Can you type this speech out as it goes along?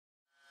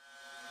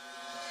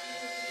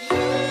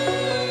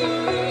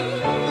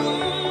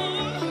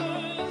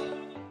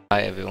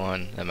Hi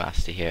everyone, the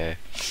Master here.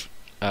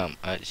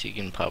 As you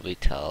can probably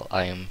tell,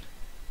 I am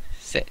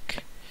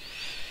sick.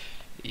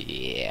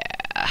 Yeah.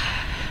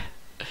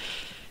 I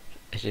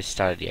just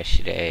started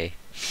yesterday.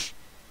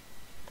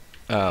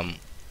 Um,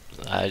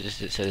 so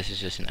this is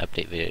just an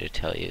update video to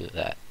tell you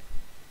that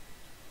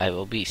I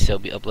will still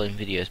be uploading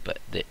videos, but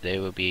they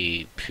will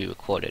be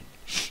pre-recorded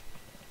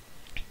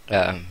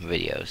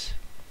videos.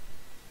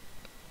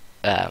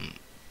 Um,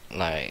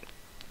 like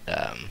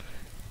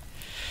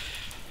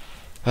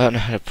I don't know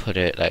how to put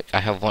it. Like, I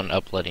have one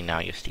uploading now.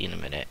 You'll see in a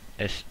minute.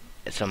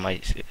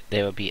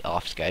 They will be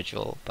off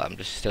schedule, but I'm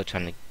just still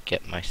trying to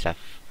get my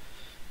stuff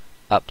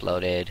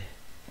uploaded.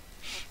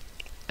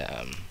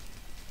 So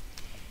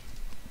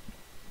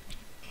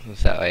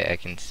that way I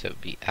can still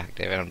be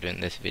active. And I'm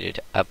doing this video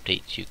to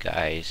update you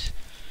guys,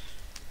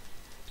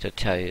 to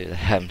tell you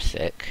that I'm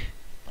sick.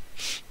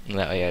 And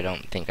that way I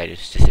don't think I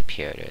just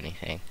disappeared or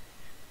anything.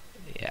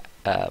 Yeah.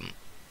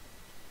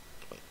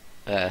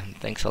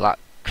 Thanks a lot,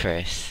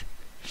 Chris.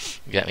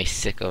 You got me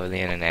sick over the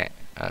internet.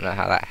 I don't know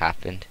how that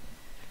happened.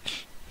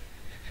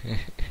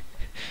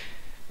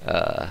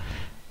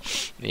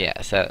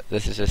 Yeah, so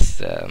this is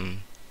just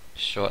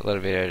short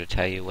little video to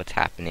tell you what's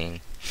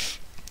happening.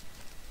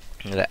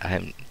 That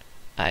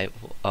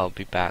I'll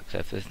be back.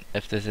 So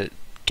if there's a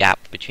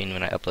gap between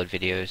when I upload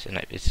videos,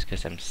 and it's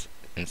because I'm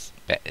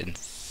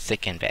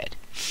sick in bed.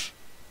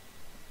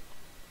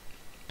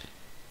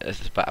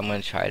 But I'm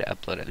gonna try to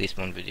upload at least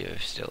one video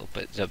still,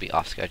 but they'll be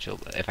off schedule.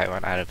 But if I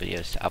run out of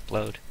videos to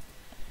upload,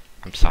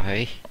 I'm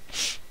sorry.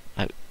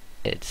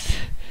 It's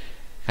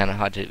kind of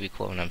hard to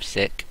record when I'm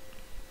sick.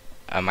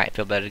 I might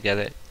feel better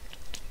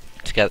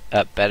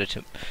better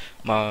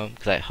tomorrow,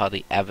 because I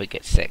hardly ever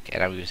get sick,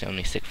 and I'm usually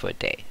only sick for a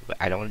day. But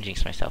I don't want to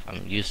jinx myself.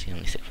 I'm usually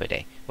only sick for a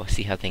day. We'll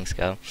see how things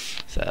go.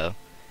 So,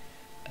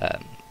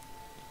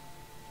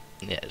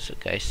 yeah. So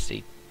guys,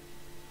 stay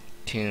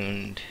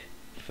tuned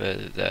for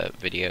the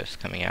videos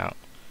coming out,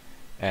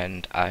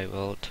 and I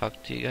will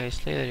talk to you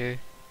guys later.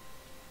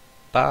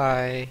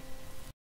 Bye.